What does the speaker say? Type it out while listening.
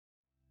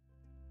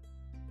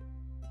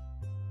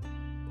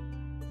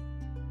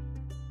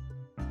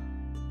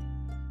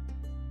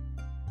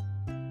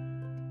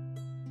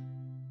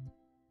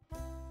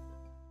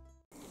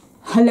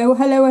Hello,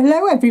 hello,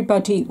 hello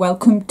everybody.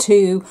 Welcome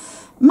to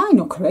my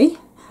nookery.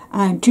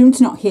 June's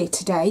not here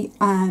today.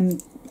 I'm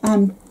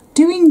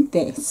doing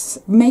this,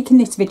 making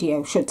this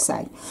video, should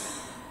say,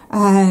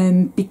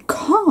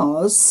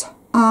 because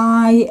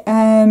I've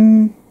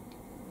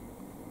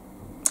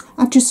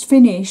just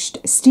finished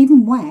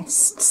Stephen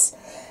West's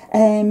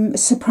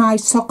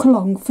surprise sock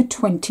along for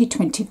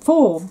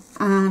 2024,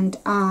 and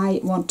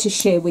I want to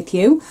share with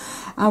you.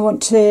 I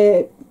want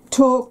to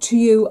talk to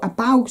you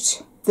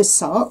about the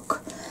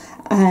sock.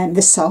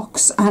 The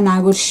socks, and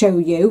I will show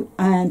you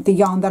the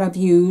yarn that I've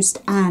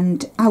used,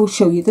 and I will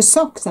show you the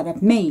socks that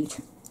I've made.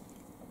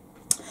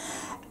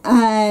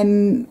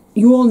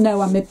 You all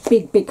know I'm a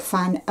big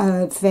fan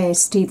of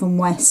Stephen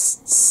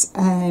West's.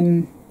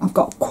 I've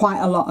got quite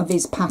a lot of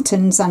his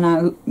patterns, and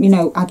I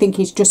think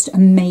he's just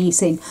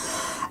amazing.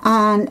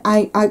 And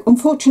I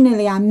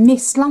unfortunately I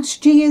missed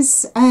last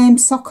year's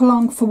sock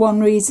along for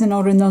one reason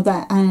or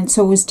another, and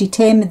so I was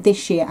determined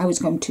this year I was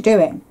going to do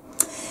it.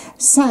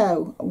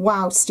 So,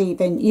 wow,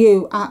 Stephen,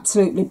 you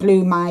absolutely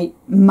blew my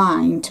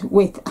mind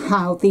with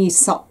how these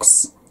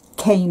socks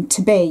came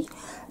to be.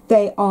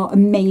 They are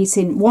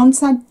amazing.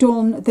 Once I'd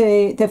done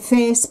the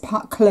first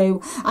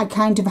clue, I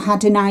kind of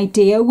had an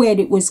idea where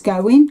it was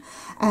going.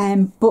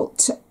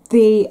 But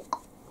the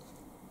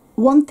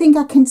one thing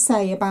I can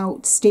say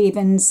about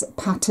Stephen's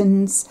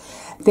patterns,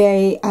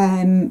 they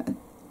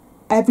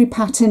every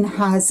pattern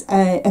has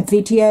a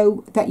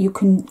video that you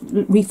can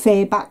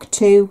refer back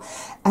to.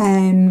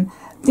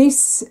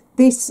 This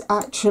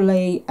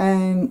actually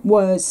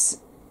was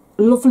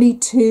lovely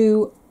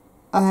to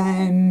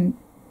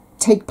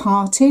take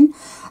part in.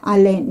 I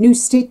learnt new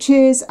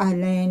stitches. I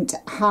learnt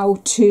how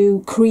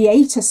to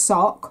create a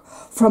sock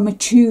from a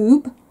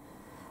tube,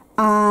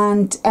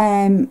 and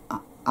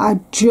I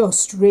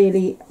just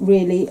really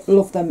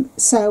love them.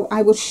 So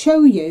I will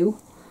show you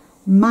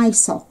my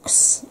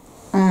socks,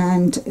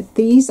 and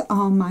these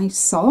are my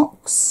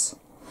socks.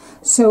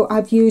 So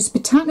I've used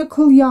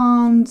Botanical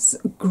Yarns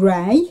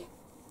Grey.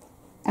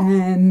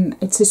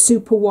 It's a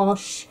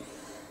superwash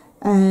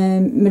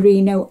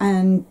merino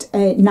and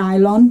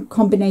nylon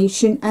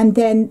combination, and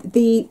then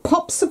the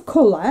pops of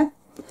colour.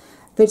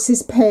 This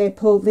is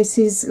purple, this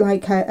is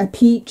like a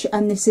peach,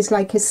 and this is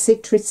like a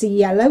citrusy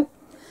yellow.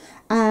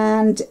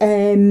 And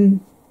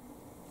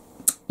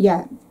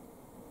yeah,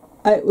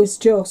 it was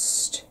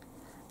just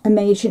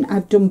amazing.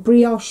 I've done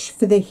brioche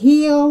for the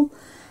heel.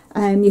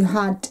 You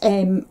had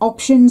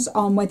options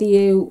on whether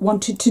you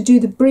wanted to do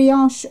the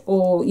brioche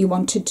or you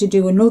wanted to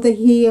do another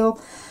heel,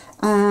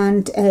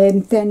 and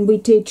then we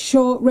did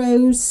short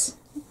rows.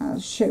 I'll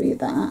show you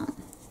that.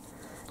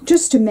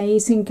 Just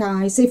amazing,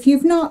 guys. If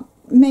you've not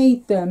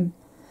made them,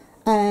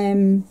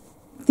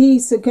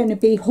 these are going to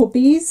be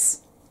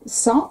hubby's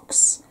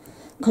socks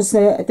because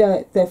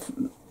they're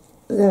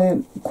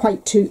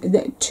quite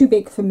too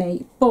big for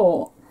me,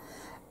 but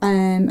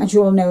as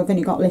you all know, I've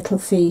only got little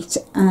feet,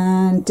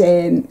 and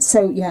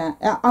so yeah,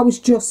 I was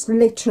just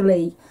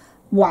literally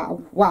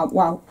wow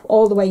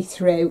all the way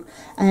through.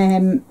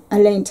 I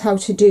learned how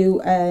to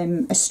do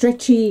a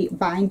stretchy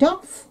bind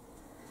off,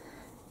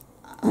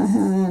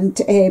 and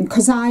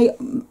because I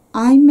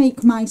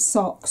make my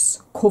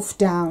socks cuff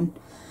down.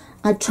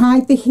 I've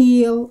tried the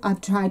heel,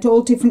 I've tried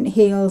all different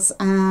heels,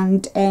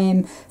 and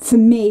for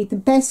me the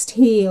best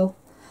heel,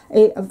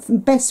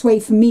 the best way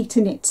for me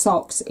to knit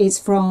socks is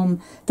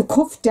from the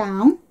cuff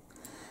down.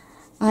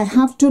 I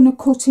have done a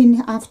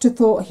cut-in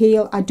afterthought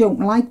heel. I don't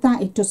like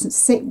that. It doesn't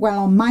sit well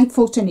on my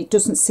foot, and it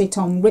doesn't sit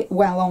on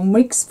well on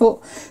Rick's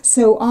foot.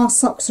 So our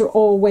socks are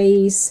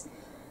always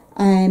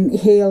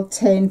heel,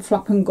 turn,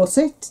 flap and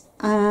gusset,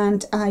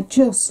 and I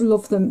just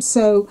love them.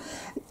 So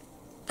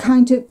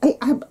kind of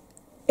how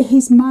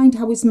his mind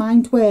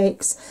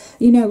works,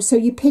 so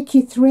you pick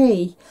your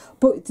three,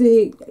 but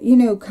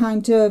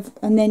kind of,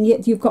 and then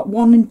you've got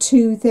 1 and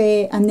 2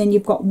 there, and then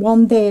you've got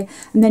 1 there,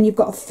 and then you've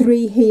got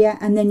 3 here,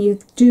 and then you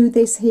do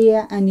this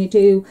here, and you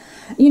do,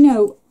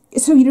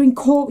 so you're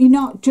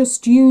not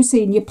just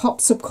using your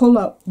pops of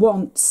colour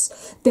once,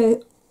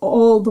 they're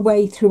all the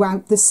way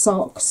throughout the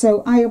sock.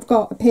 So I have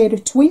got a pair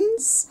of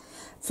twins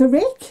for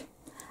Rick,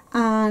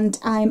 and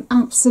I'm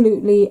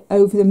absolutely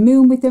over the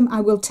moon with them.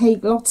 I will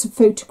take lots of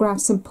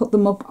photographs and put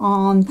them up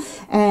on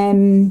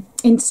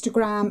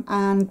Instagram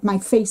and my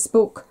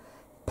Facebook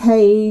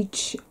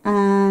page,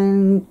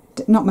 and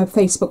not my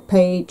Facebook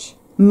page,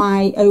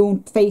 my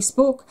own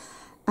Facebook,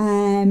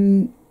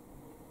 and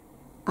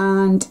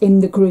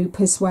in the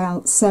group as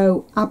well.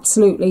 So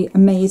absolutely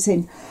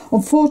amazing.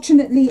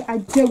 Unfortunately, I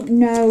don't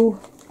know,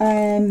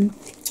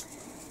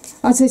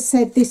 as I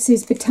said, this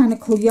is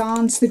Botanical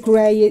Yarns, the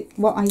grey,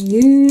 what I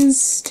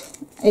used.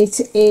 It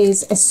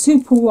is a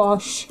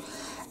superwash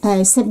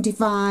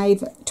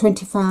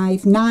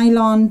 75/25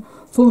 nylon,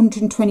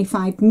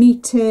 425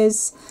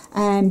 meters.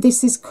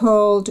 This is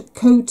called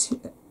Cotyledon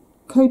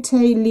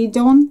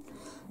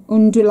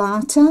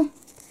Undulata.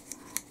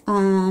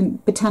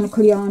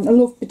 Botanical yarn. I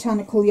love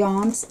Botanical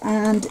Yarns,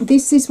 and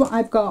this is what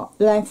I've got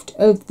left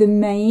of the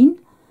main.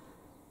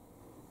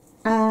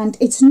 And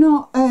it's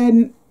not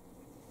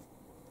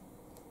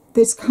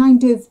there's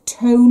kind of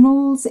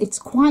tonals. It's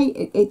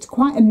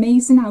quite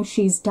amazing how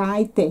she's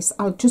dyed this.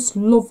 I just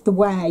love the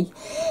way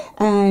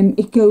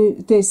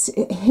there's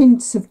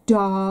hints of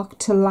dark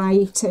to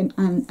light and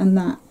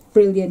that.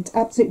 Brilliant,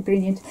 absolutely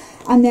brilliant.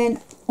 And then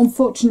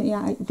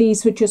unfortunately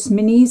these were just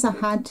minis I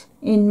had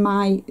in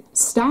my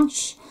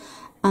stash,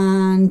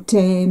 and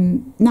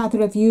now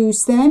that I've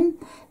used them,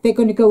 they're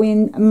going to go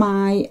in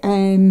my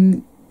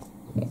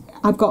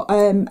I've got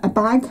a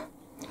bag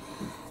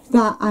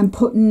that I'm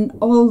putting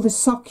all the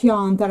sock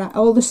yarn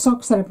all the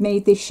socks that I've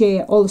made this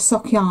year. All the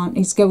sock yarn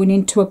is going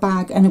into a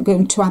bag, and I'm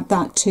going to add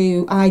that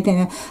to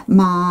either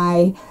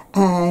my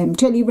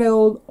jelly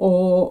roll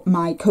or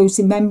my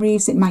cozy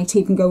memories. It might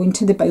even go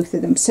into the both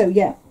of them. So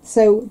yeah,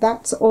 so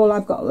that's all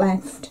I've got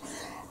left.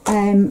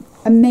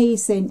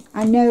 Amazing.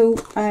 I know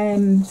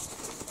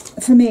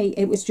for me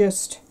it was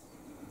just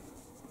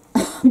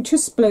I'm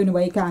just blown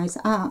away, guys.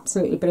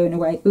 Absolutely blown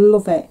away.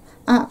 Love it,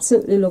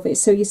 absolutely love it.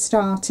 So you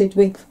started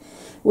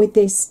with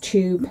this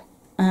tube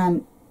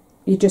and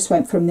you just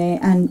went from there,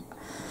 and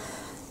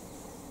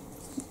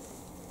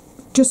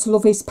just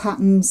love his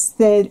patterns.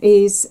 There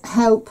is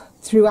help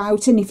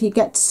throughout, and if you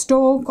get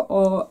stuck,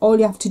 or all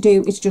you have to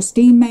do is just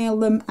email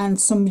them, and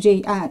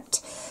somebody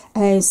at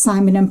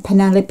Simon and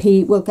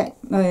Penelope will get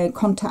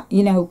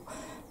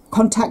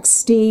contact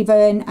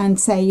Stephen and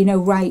say,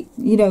 right,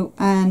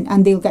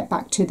 and they'll get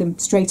back to them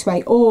straight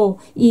away. Or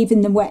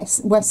even the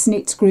West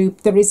Knits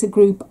group, there is a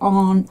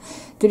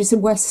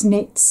West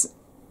Knits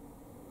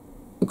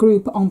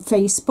group on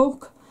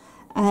Facebook,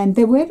 and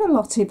there were a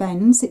lot of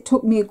ends. It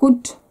took me a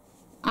good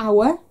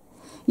hour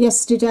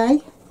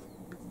yesterday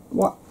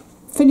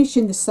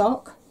finishing the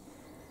sock.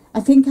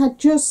 I think I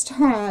just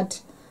had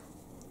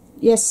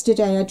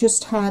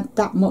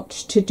that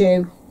much to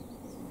do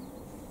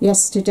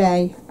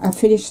yesterday. I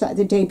finished that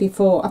the day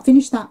before. I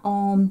finished that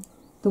on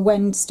the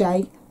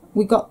Wednesday.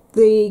 We got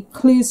the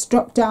clues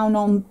dropped down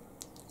on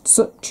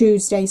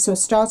Tuesday, so I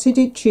started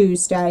it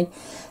Tuesday,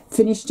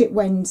 finished it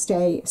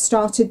Wednesday,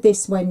 started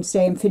this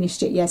Wednesday and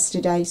finished it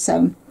yesterday.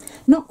 So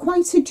not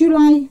quite a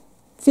July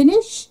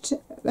finished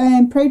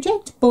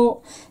project, but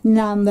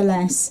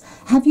nonetheless.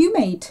 Have you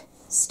made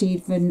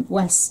Stephen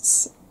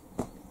West's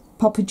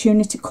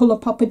Colour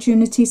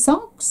Opportunity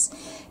socks?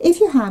 If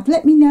you have,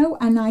 let me know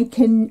and I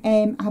can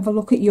have a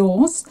look at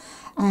yours.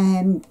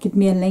 Give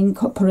me a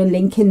link, or put a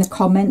link in the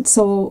comments,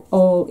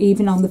 or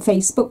even on the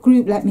Facebook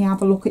group. Let me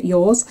have a look at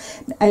yours.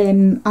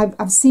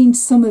 I've seen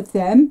some of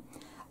them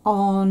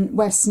on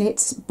West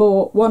Knits,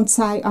 but once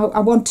I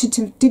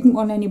didn't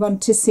want anyone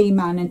to see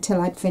mine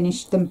until I'd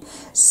finished them.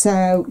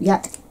 So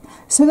yeah,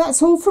 so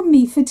that's all from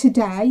me for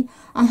today.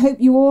 I hope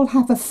you all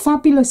have a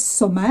fabulous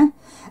summer.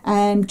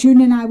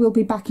 June and I will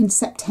be back in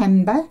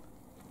September,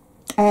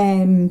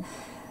 and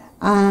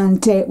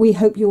we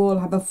hope you all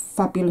have a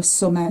fabulous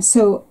summer.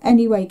 So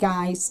anyway,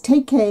 guys,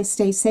 take care,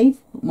 stay safe,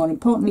 but more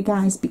importantly,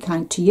 guys, be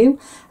kind to you,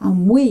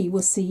 and we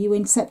will see you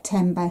in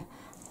September.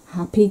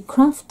 Happy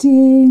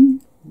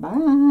crafting.